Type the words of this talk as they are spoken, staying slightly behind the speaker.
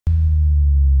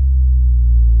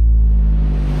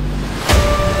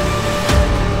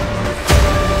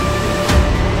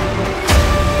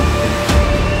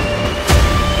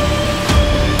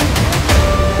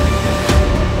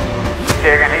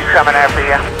coming after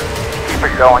you. Keep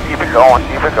it going, keep it going,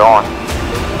 keep it going.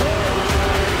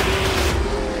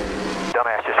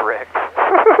 Dumbass just wrecked.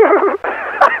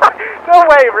 No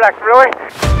way, wrecked, really?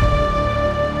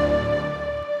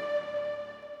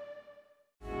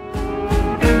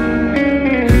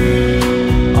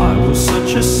 I was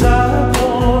such a sad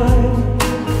boy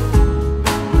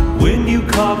when you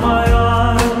caught my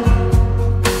eye.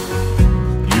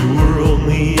 You were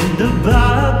only into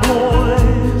bad boys.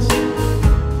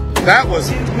 That was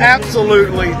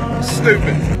absolutely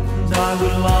stupid. And I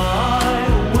would lie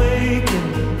awake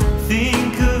and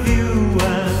think of you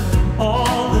and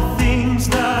all the things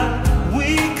that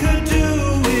we could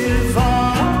do if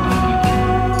I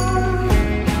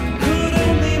could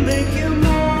only make you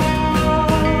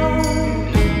mine.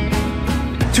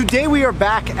 Today we are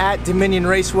back at Dominion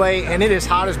Raceway and it is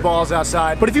hot as balls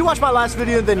outside. But if you watched my last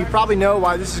video, then you probably know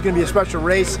why this is going to be a special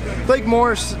race. Blake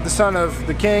Morris, the son of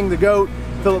the king, the GOAT,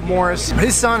 Philip Morris.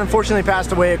 His son unfortunately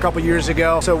passed away a couple years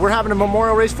ago. So we're having a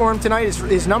memorial race for him tonight.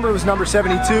 His number was number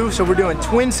 72. So we're doing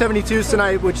twin 72s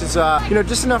tonight, which is you know,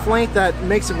 just enough length that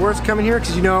makes it worth coming here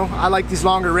because, you know, I like these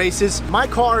longer races. My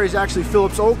car is actually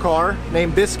Philip's old car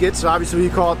named Biscuit. So obviously we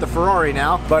call it the Ferrari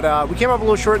now. But we came up a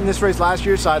little short in this race last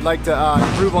year. So I'd like to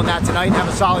improve on that tonight and have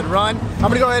a solid run. I'm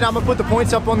gonna go ahead, I'm gonna put the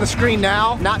points up on the screen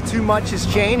now. Not too much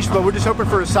has changed, but we're just hoping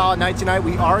for a solid night tonight.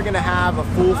 We are gonna have a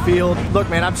full field. Look,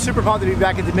 man, I'm super pumped to be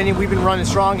back at Dominion. We've been running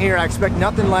strong here. I expect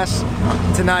nothing less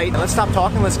tonight. Let's stop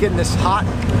talking. Let's get in this hot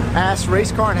ass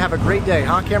race car and have a great day,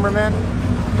 huh, cameraman?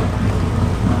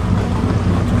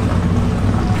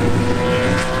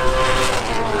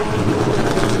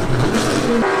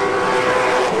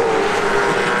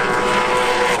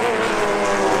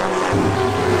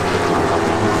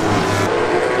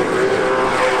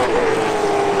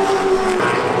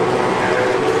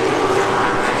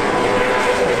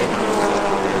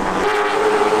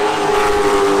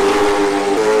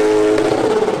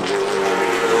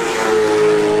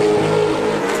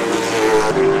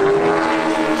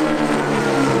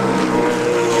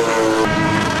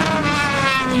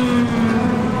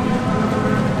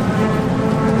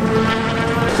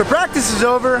 Practice is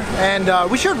over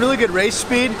and we showed really good race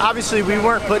speed. Obviously we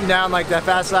weren't putting down like that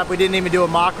fast lap. We didn't even do a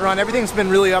mock run. Everything's been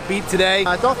really upbeat today.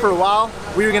 I thought for a while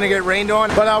we were gonna get rained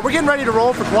on, but we're getting ready to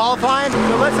roll for qualifying.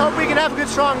 So let's hope we can have a good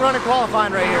strong run in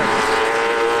qualifying right here.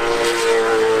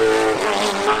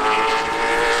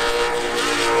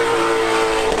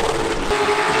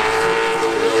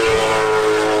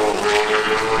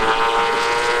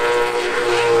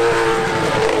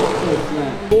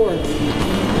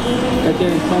 Right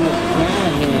there in front of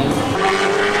Callahan.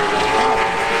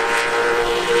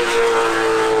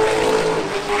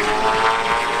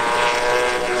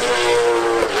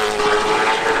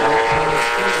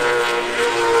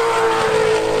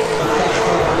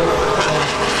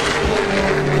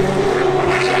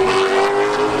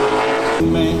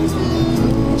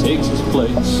 Takes his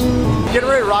place. Getting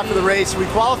ready to rock for the race. We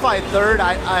qualified third.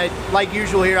 I like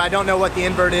usual here, I don't know what the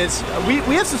invert is. We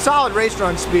have some solid race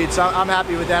run speed, so I'm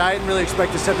happy with that. I didn't really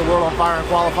expect to set the world on fire in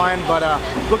qualifying, but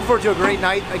looking forward to a great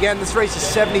night. Again, this race is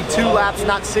 72 laps,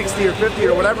 not 60 or 50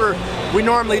 or whatever we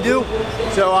normally do.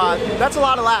 So that's a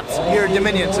lot of laps here at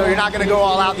Dominion, so you're not going to go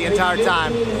all out the entire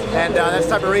time. And that's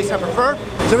the type of race I prefer.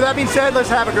 So with that being said, let's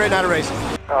have a great night of racing.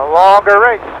 A longer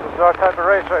race. This is our type of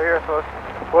race right here, so let's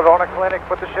put on a clinic,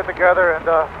 put the shit together, and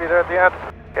be there at the end.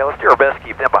 Yeah, let's do our best to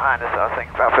keep them behind us. I think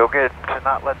I feel good to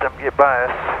not let them get by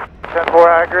us. 10-4,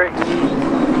 I agree.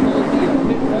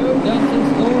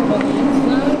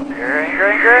 Green,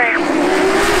 green, green.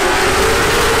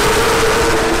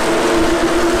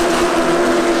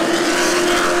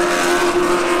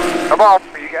 Come on,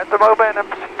 you got the momentum.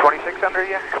 26 under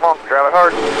you. Come on, drive it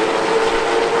hard.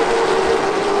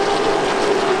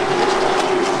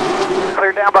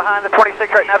 Clear down behind the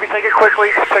 26 right now. If you take it quickly,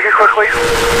 take it quickly.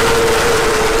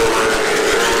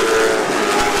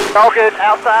 All good.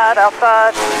 Outside,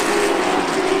 outside.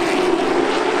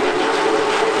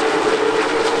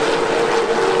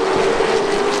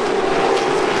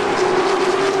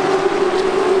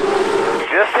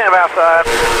 Just him outside.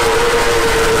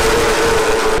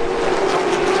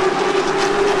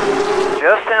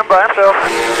 Just him by himself.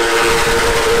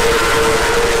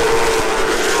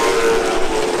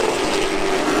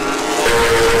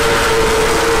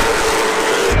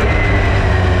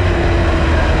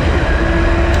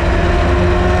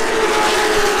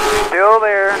 Still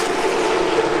there.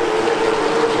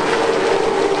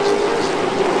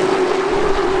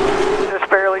 Just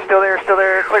barely still there, still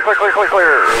there. Clear, clear, clear, clear,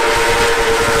 clear.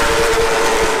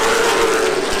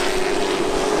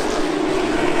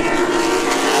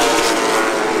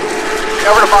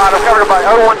 Over to bottom, cover the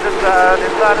bottom. Other one's inside,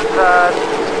 inside.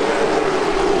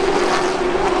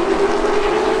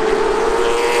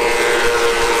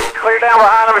 Clear down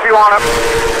behind them if you want them.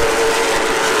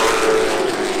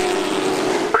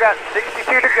 We got 62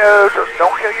 to go, so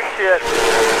don't kill your shit.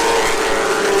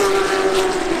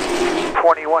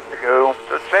 21 to go.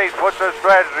 So Chase, what's our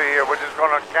strategy here? We're just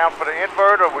going to account for the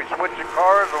invert, or we switching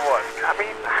cars, or what? I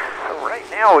mean, right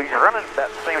now he's running about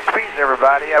the same speed as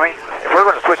everybody. I mean, if we're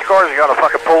going to switch cars, you got to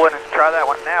fucking pull in and try that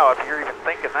one now if you're even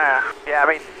thinking that. Yeah, I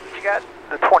mean, you got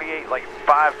the 28 like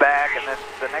 5 back, and then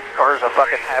the next car is a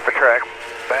fucking half a track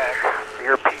back.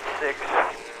 You're P6.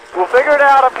 We'll figure it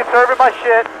out. I'm conserving my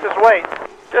shit. Just wait.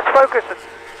 Just focus and,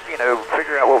 you know,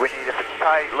 figure out what we need. If it's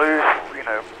tight, loose, you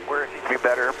know, where it needs to be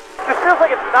better. Just feels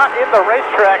like it's not in the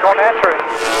racetrack on entry.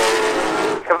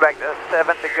 Come back to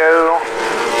 7 to go.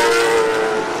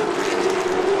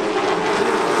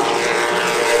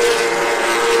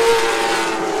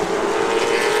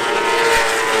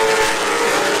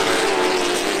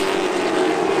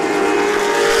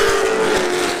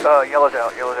 Yellow's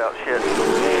out, shit.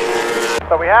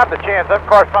 So we have the chance. That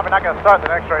car's probably not going to start the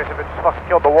next race if it just fucking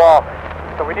killed the wall.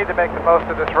 So we need to make the most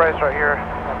of this race right here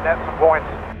and net some points.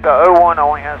 The 01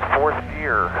 only has 4th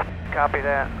gear. Copy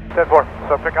that. 10-4.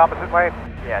 So pick opposite lane.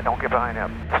 Yeah, don't get behind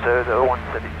him. So the 01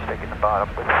 said he's taking the bottom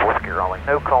with 4th gear only.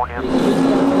 No cone in.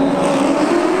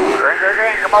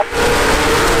 Green, come on.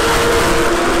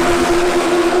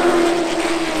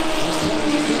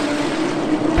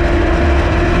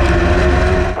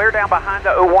 Clear down behind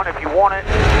the 01 if you want it.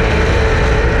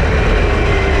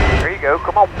 There you go,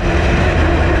 come on.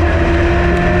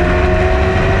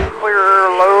 Clear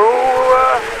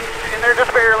low, in there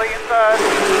just barely inside.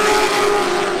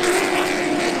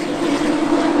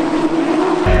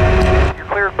 You're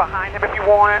cleared behind him if you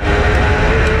want it.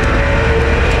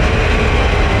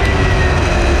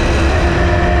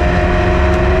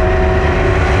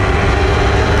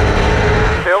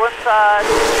 Still inside.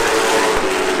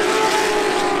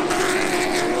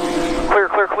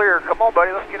 Clear. Come on,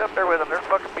 buddy. Let's get up there with them. They're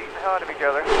fucking beating the hell out of each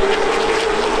other.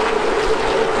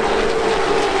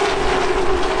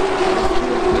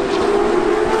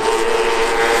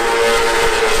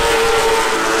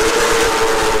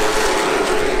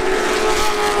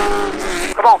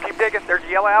 Come on, keep digging. There's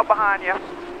yellow out behind you.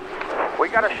 We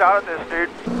got a shot at this, dude.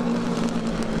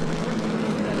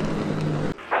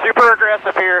 Super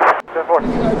aggressive here. 10-4.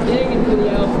 Start digging to the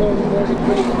outflow before the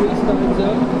quick starts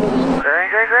up.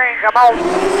 Green, come on.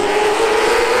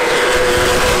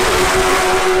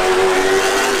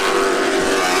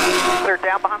 Clear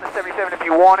down behind the 77 if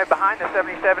you want it, behind the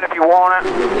 77 if you want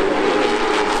it.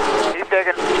 Keep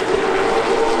digging.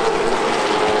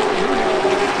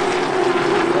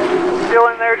 Still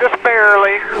in there just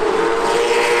barely.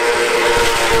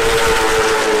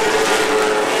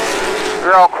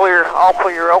 You're all clear.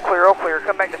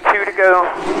 Come back to 2 to go.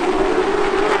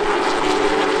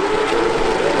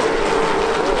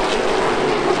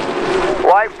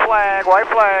 White flag.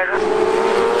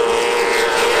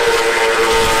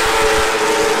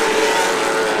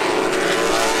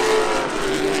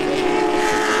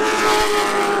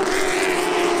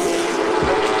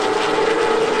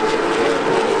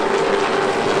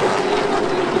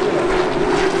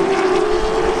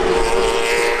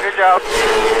 Good job.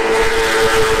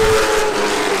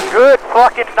 Good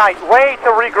fucking night. Way to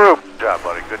regroup. Good job,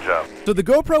 buddy. Good job. So the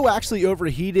GoPro actually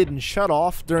overheated and shut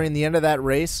off during the end of that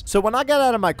race. So when I got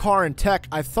out of my car in tech,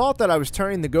 I thought that I was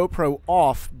turning the GoPro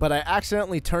off, but I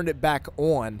accidentally turned it back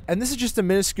on. And this is just a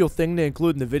minuscule thing to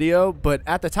include in the video, but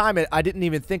at the time I didn't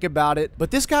even think about it.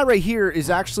 But this guy right here is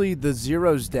actually the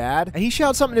Zero's dad, and he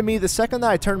shouted something to me the second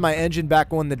that I turned my engine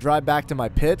back on to drive back to my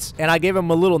pits, and I gave him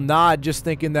a little nod just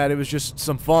thinking that it was just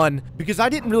some fun, because I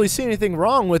didn't really see anything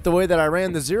wrong with the way that I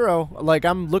ran the Zero. Like,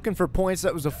 I'm looking for points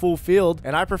that was a full field,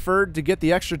 and I preferred to get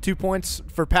the extra 2 points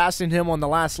for passing him on the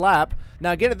last lap.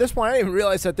 Now again, at this point I didn't even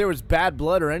realize that there was bad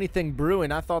blood or anything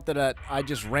brewing. I thought that I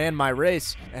just ran my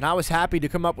race, and I was happy to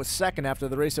come up with second after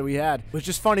the race that we had. It was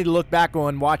just funny to look back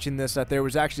on watching this, that there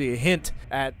was actually a hint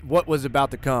at what was about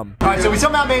to come. All right, so we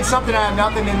somehow made something out of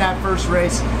nothing in that first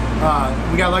race.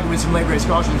 We got lucky with some late race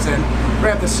cautions and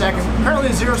right up the second. Apparently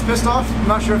the Zero's pissed off. I'm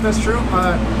not sure if that's true.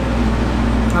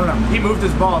 I don't know. He moved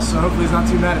his boss, so hopefully he's not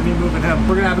too mad at me moving him.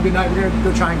 We're going to have a good night. We're going to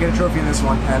go try and get a trophy in this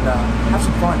one and have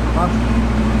some fun. What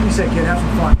do you say, kid? Have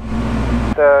some fun.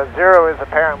 The Zero is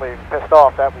apparently pissed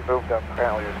off that we moved him.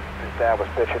 Apparently his dad was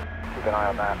bitching. Keep an eye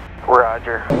on that.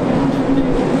 Roger.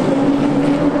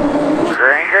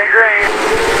 Green, green, green.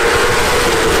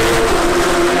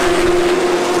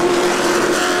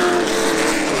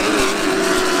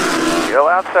 Still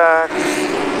outside.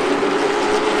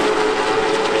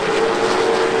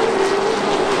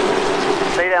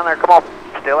 down there. Come on.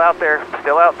 Still out there.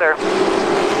 Still out there.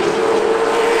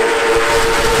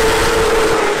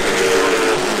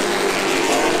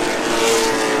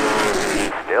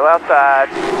 Still outside.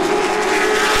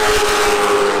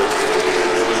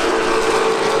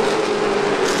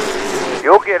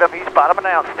 You'll get him. He's bottoming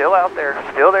out. Still out there.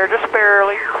 Still there, just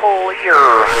barely. Clear.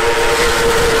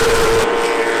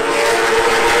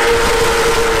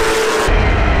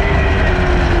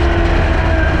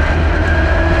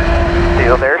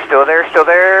 Still there, still there, still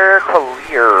there.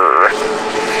 Clear.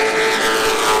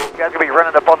 You guys gonna be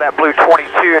running up on that blue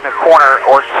 22 in the corner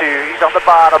or two. He's on the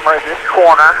bottom right this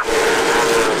corner.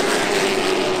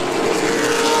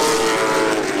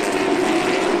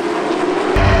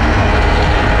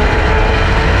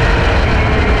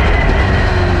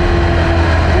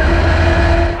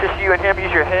 Just you and him,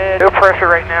 use your head. No pressure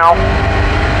right now.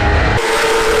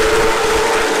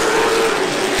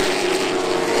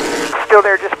 Still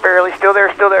there, just barely. Still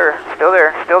there, still there, still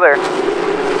there, still there.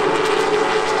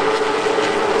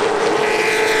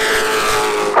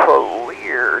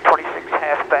 Clear. 26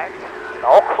 half back.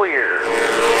 All clear.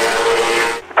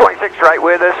 26 right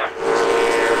with us.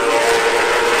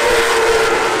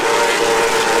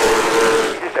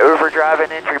 Just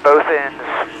overdriving entry both ends.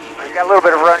 He's got a little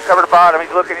bit of run. Cover the bottom.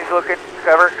 He's looking.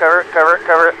 Cover it, cover it, cover it,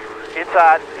 cover it.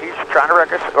 Inside. He's trying to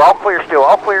wreck us. All clear still.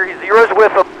 All clear. He's Zero's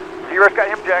with him. Zero's got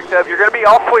him jacked up. You're going to be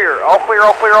all clear. All clear,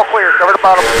 all clear, all clear. Cover the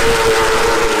bottom.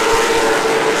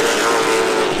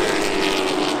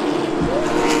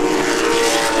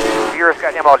 Zero's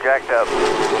got him all jacked up.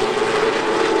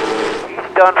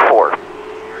 He's done for.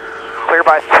 Clear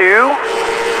by 2.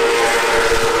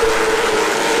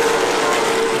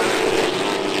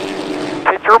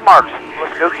 Picture marks.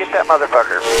 Let's go get that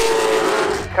motherfucker.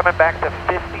 Coming back to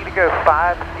 50 to go.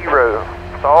 5-0.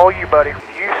 It's all you, buddy.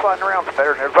 You sliding around is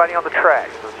better than everybody on the track.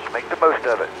 So just make the most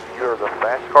of it. You're the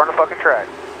fastest car on the fucking track.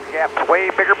 The gap's way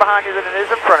bigger behind you than it is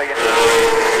in front of you.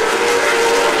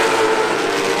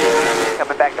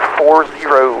 Coming back to 4-0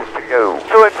 to go.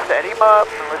 So let's set him up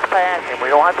and let's pass him. We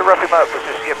don't have to rough him up. Let's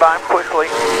just get by him quickly.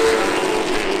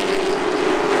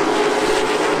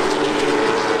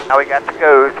 Now we got to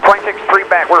go. 26 3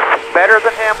 back. We're better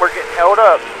than him. We're getting held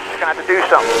up. Just gonna have to do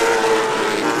something.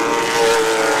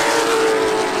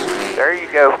 There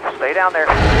you go. Stay down there.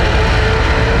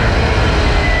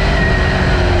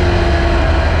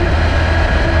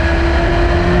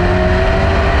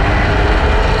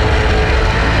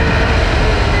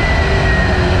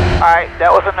 Alright, that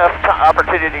was enough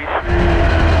opportunities.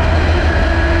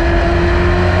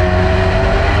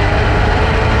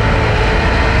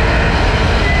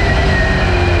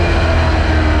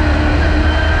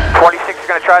 Is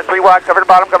going to try it 3 wide, cover the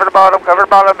bottom, cover the bottom, cover the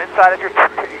bottom, inside of your...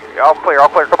 All clear,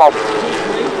 come on.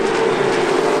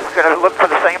 It's going to look for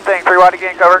the same thing, 3 wide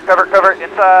again, cover, cover, cover,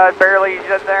 inside, barely, he's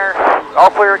in there.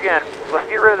 All clear again. Let's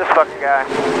get rid of this fucking guy.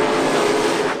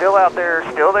 Still out there,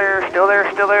 still there, still there,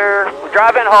 still there. We're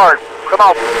driving hard, come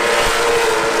on.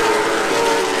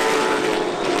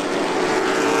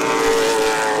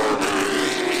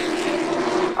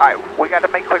 Alright, we got to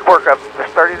make quick work of it.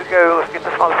 There's 30 to go, let's get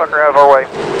this motherfucker out of our way.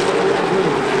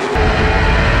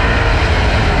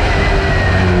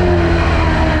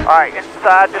 Alright,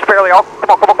 inside, just barely. Oh, come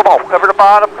on, come on, come on. Cover the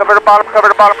bottom, cover the bottom, cover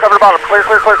the bottom, cover the bottom. Clear,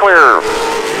 clear, clear, clear.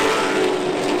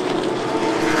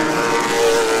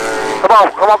 Come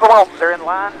on, come on, come on. They're in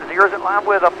line. Zero's in line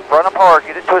with them. Run them hard.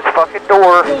 Get it to his fucking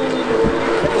door.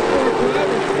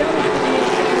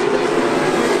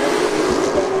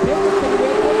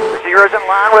 Zero's in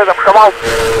line with them. Come on.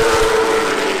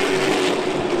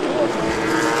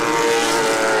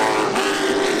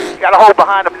 Got a hold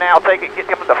behind him now. Take it. Get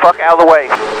him the fuck out of the way.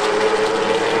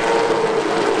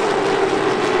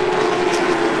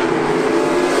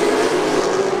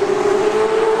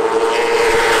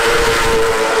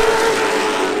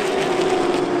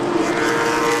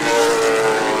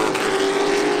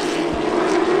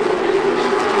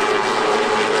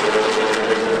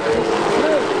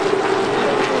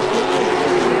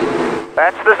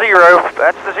 That's the 0.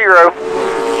 That's the 0.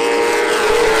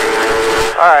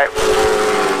 Alright.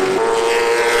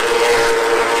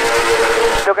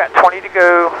 Still got 20 to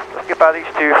go. Let's get by these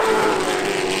 2.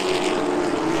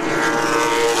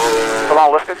 Come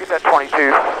on, let's go get that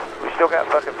 22. We still got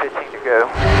fucking 15 to go.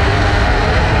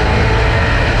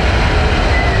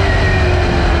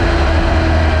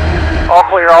 All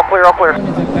clear, all clear, all clear.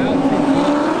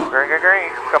 Green, green, green.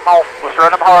 Come on, let's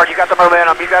run them hard. You got the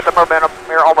momentum, you got the momentum.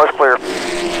 You're almost clear.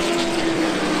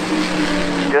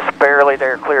 Just barely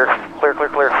there, clear. Clear, clear,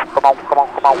 clear. Come on, come on,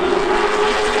 come on.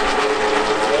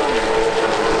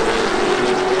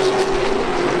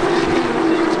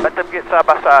 Let them get side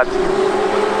by side.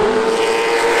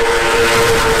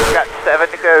 Got 7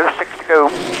 to go, 6 to go.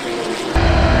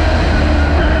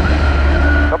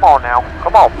 Come on now,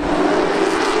 come on.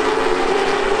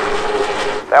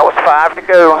 That was 5 to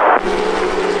go.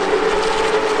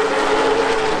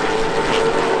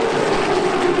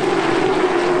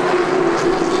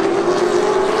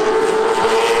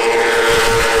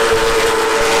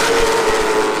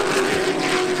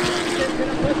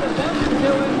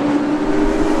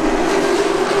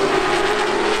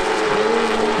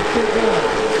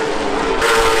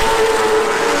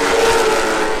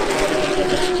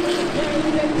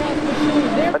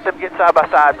 Let them get side by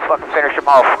side and fucking finish them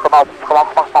off. Come on, come on,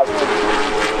 come on, come on.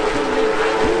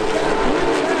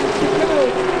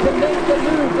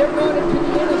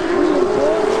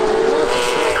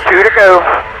 2 to go.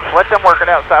 Let them work it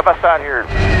out side by side here.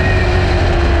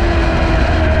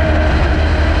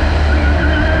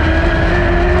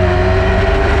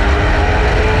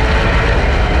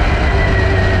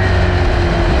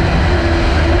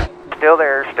 Still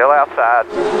there, still outside.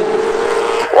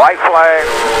 White flag.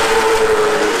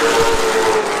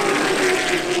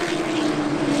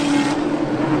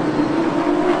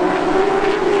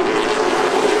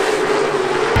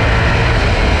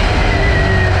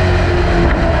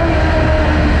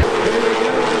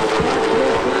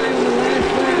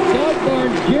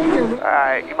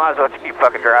 Alright, you might as well just keep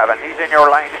fucking driving. He's in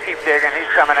your lane, just keep digging, he's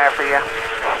coming after you.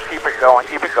 Keep it going,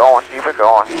 keep it going, keep it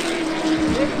going.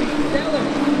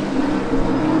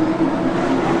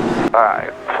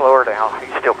 Alright, slow her down.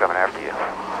 He's still coming after you.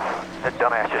 That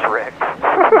dumbass just wrecked.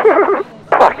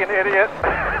 Fucking idiot.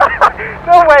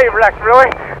 No way, wrecked, really?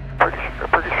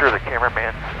 Pretty sure the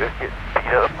cameraman's just getting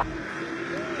beat up.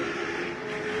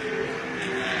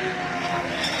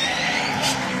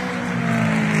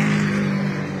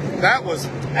 That was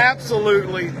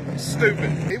absolutely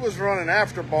stupid. He was running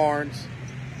after Barnes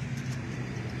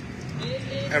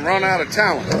and run out of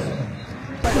talent.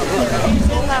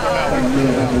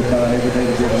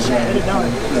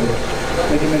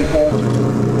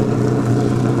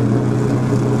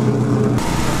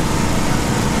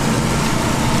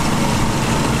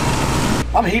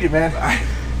 I'm heated, man.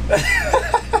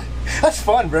 That's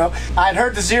fun, bro. I'd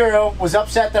heard the 0 was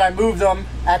upset that I moved them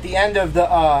at the end of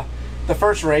the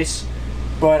first race,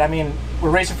 but I mean,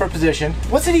 we're racing for position.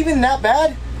 Was it even that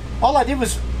bad? All I did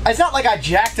was, it's not like I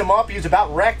jacked him up, he was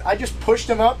about wrecked. I just pushed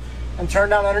him up and turned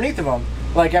down underneath of him.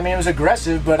 Like, I mean, it was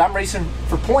aggressive, but I'm racing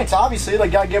for points, obviously.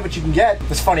 Like, gotta get what you can get.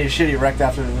 It's funny as shit he wrecked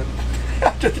after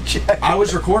the check. I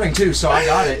was recording too, so I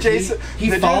got it. Jason,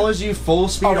 he follows you full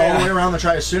speed all the way around the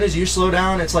track. As soon as you slow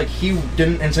down, it's like he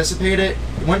didn't anticipate it.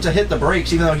 He went to hit the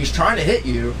brakes, even though he's trying to hit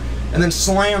you, and then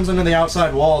slams into the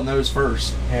outside wall nose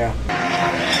first. Yeah.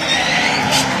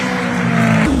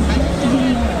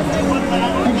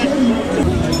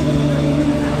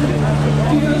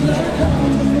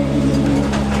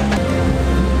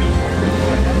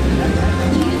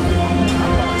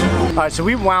 All right, so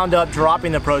we wound up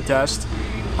dropping the protest.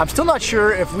 I'm still not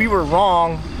sure if we were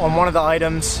wrong on one of the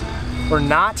items or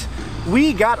not.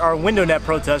 We got our window net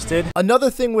protested.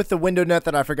 Another thing with the window net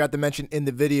that I forgot to mention in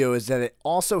the video is that it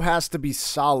also has to be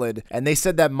solid, and they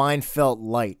said that mine felt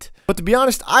light. But to be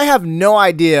honest, I have no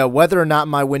idea whether or not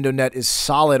my window net is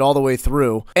solid all the way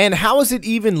through, and how is it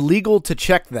even legal to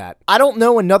check that? I don't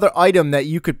know another item that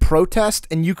you could protest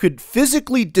and you could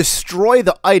physically destroy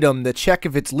the item to check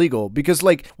if it's legal, because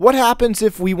like, what happens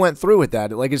if we went through with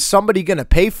that? Like, is somebody gonna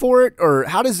pay for it, or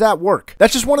how does that work?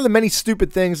 That's just one of the many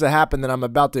stupid things that happen that I'm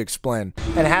about to explain. And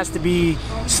it has to be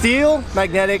steel,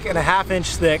 magnetic, and a 1/2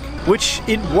 inch thick, which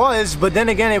it was, but then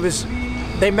again, it was,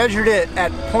 they measured it at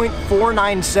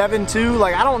 0.497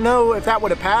 like, I don't know if that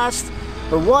would have passed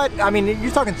or what. I mean,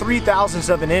 you're talking 3/1000ths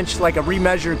of an inch, like a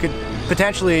remeasure could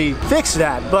potentially fix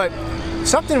that, but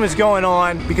something was going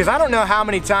on, because I don't know how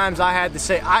many times I had to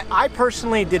say, I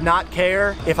personally did not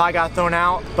care if I got thrown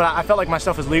out, but I felt like my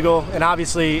stuff was legal, and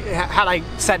obviously, had I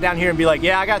sat down here and be like,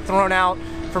 yeah, I got thrown out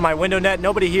for my window net,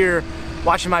 nobody here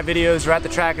watching my videos or at the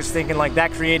track is thinking like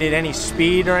that created any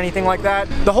speed or anything like that.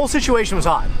 The whole situation was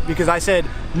odd, because I said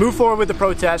move forward with the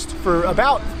protest for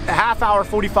about a half hour,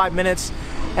 45 minutes,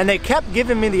 and they kept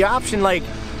giving me the option like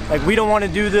we don't want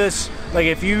to do this, like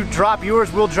if you drop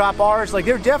yours, we'll drop ours. Like,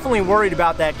 they're definitely worried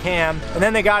about that cam. And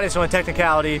then they got us on a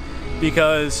technicality,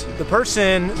 because the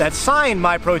person that signed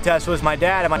my protest was my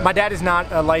dad, and my dad is not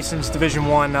a licensed Division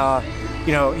I,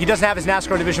 you know, he doesn't have his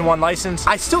NASCAR Division I license.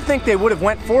 I still think they would have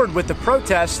went forward with the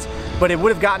protest, but it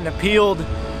would have gotten appealed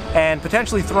and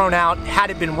potentially thrown out had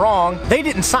it been wrong. They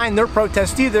didn't sign their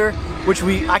protest either, which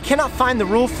I cannot find the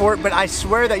rule for it, but I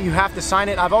swear that you have to sign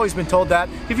it. I've always been told that.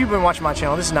 If you've been watching my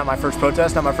channel, this is not my first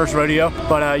protest, not my first rodeo,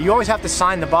 but you always have to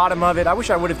sign the bottom of it. I wish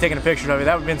I would have taken a picture of it.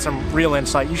 That would have been some real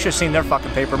insight. You should have seen their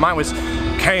fucking paper. Mine was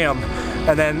cam,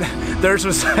 and then theirs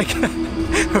was like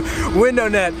window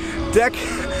net, deck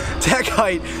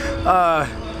height,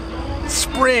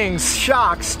 springs,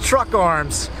 shocks, truck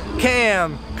arms,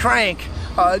 cam, crank,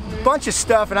 a bunch of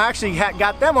stuff, and I actually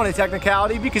got them on a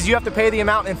technicality because you have to pay the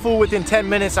amount in full within 10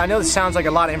 minutes. I know this sounds like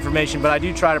a lot of information, but I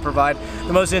do try to provide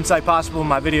the most insight possible in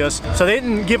my videos. So they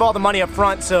didn't give all the money up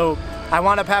front, so I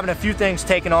wound up having a few things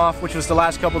taken off, which was the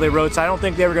last couple they wrote, so I don't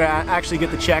think they were gonna actually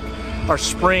get the check or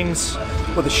springs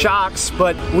with the shocks,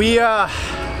 but we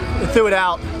threw it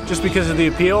out just because of the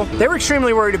appeal. They were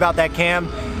extremely worried about that cam.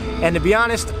 And to be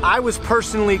honest, I was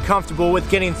personally comfortable with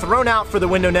getting thrown out for the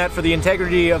window net for the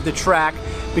integrity of the track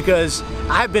because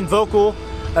I've been vocal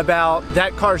about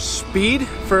that car's speed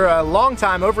for a long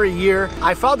time, over a year.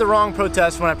 I filed the wrong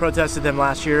protest when I protested them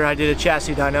last year. I did a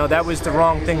chassis dyno. That was the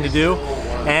wrong thing to do.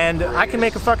 And I can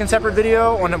make a fucking separate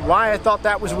video on why I thought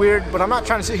that was weird, but I'm not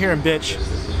trying to sit here and bitch.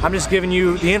 I'm just giving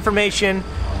you the information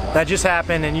that just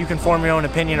happened and you can form your own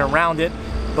opinion around it.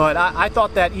 But I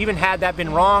thought that even had that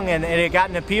been wrong and it had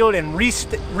gotten appealed and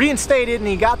reinstated and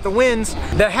he got the wins,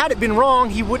 that had it been wrong,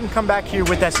 he wouldn't come back here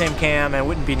with that same cam and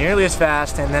wouldn't be nearly as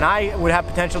fast, and then I would have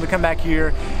potential to come back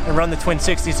here and run the Twin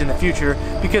 60s in the future,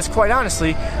 because quite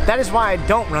honestly, that is why I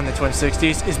don't run the Twin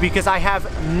 60s, is because I have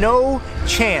no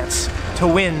chance to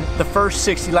win the first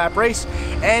 60 lap race,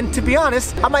 and to be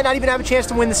honest, I might not even have a chance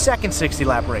to win the second 60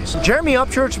 lap race. Jeremy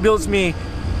Upchurch builds me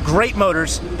great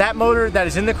motors. That motor that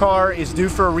is in the car is due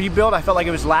for a rebuild. I felt like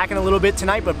it was lacking a little bit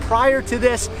tonight, but prior to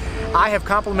this, I have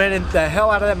complimented the hell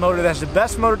out of that motor. That's the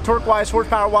best motor, torque-wise,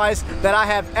 horsepower-wise, that I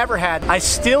have ever had. I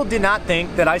still did not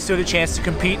think that I stood a chance to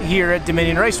compete here at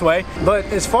Dominion Raceway, but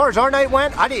as far as our night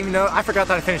went, I didn't even know. I forgot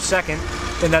that I finished second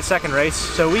in that second race,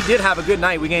 so we did have a good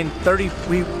night. We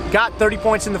got 30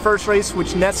 points in the first race,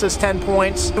 which nets us 10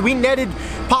 points. We netted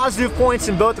positive points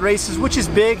in both races, which is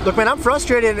big. Look, man, I'm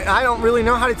frustrated. I don't really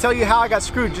know how to tell you how I got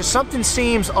screwed. Just something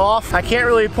seems off. I can't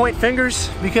really point fingers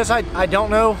because I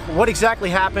don't know what exactly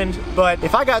happened, but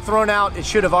if I got thrown out, it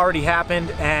should have already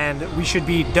happened, and we should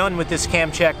be done with this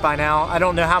cam check by now. I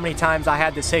don't know how many times I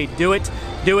had to say, do it,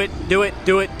 do it, do it,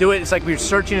 do it, do it. It's like we were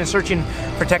searching and searching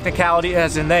for technicality,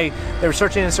 as in they were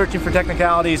searching and searching for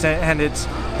technicalities, and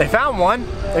they found one.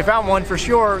 They found one for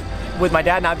sure, with my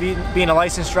dad not being a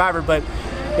licensed driver, but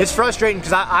it's frustrating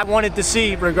because I wanted to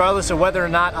see, regardless of whether or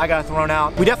not I got thrown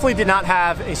out. We definitely did not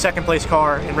have a second place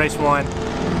car in race 1,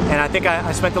 and I think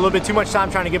I spent a little bit too much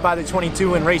time trying to get by the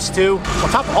 22 in race 2. On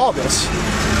top of all this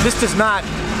does not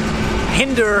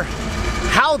hinder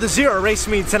how the Zero raced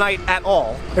me tonight at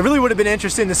all. It really would have been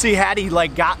interesting to see, had he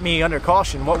like got me under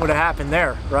caution, what would have happened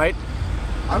there, right?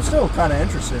 I'm still kind of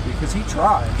interested because he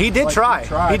tried. He did try.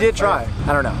 He did try. Fail.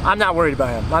 I don't know. I'm not worried about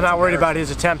him. I'm not worried about his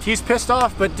attempt. He's pissed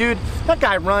off, but dude, that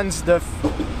guy runs the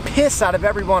piss out of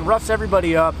everyone, roughs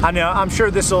everybody up. I know. I'm sure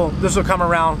this will come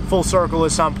around full circle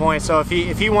at some point. So if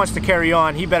he wants to carry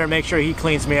on, he better make sure he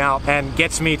cleans me out and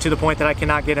gets me to the point that I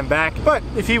cannot get him back. But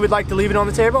if he would like to leave it on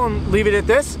the table and leave it at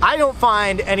this, I don't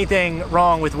find anything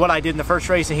wrong with what I did in the first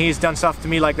race, and he's done stuff to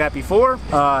me like that before.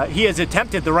 He has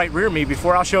attempted the right rear me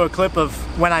before. I'll show a clip of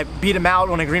when I beat him out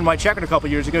on a green-white checkered a couple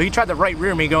years ago. He tried to right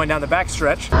rear me going down the back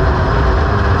stretch.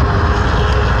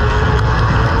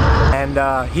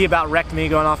 And he about wrecked me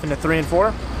going off into 3 and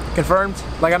 4. Confirmed.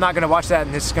 Like, I'm not going to watch that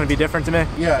and this is going to be different to me.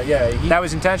 Yeah. That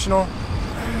was intentional.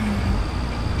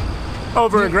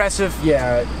 Over aggressive.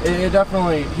 Yeah, it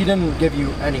definitely, he didn't give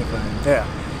you anything. Yeah.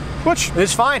 Which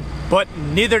is fine, but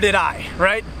neither did I,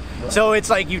 right? So it's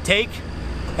like you take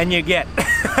and you get.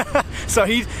 So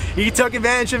he took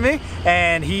advantage of me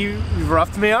and he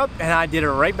roughed me up and I did it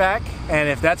right back. And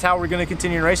if that's how we're going to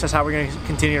continue to race, that's how we're going to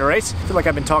continue to race. I feel like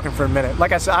I've been talking for a minute.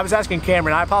 Like I said, I was asking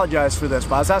Cameron, I apologize for this,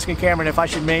 but I was asking Cameron if I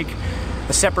should make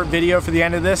a separate video for the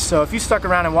end of this. So if you stuck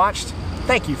around and watched,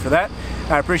 thank you for that.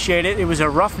 I appreciate it. It was a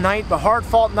rough night, a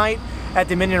hard-fought night at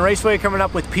Dominion Raceway, coming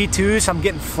up with P2s. I'm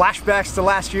getting flashbacks to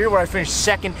last year where I finished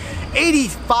second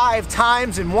 85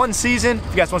 times in one season. If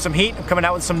you guys want some heat, I'm coming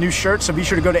out with some new shirts, so be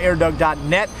sure to go to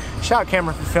AirDoug.net. Shout out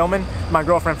Cameron for filming, my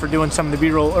girlfriend for doing some of the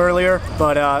B-roll earlier.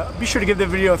 But be sure to give the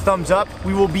video a thumbs up.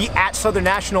 We will be at Southern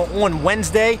National on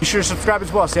Wednesday. Be sure to subscribe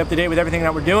as well. Stay up to date with everything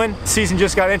that we're doing. The season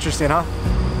just got interesting, huh?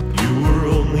 You were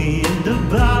only into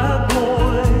bad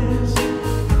boys.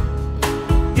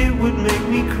 It would make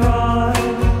me cry,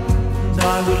 and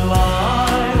I would lie.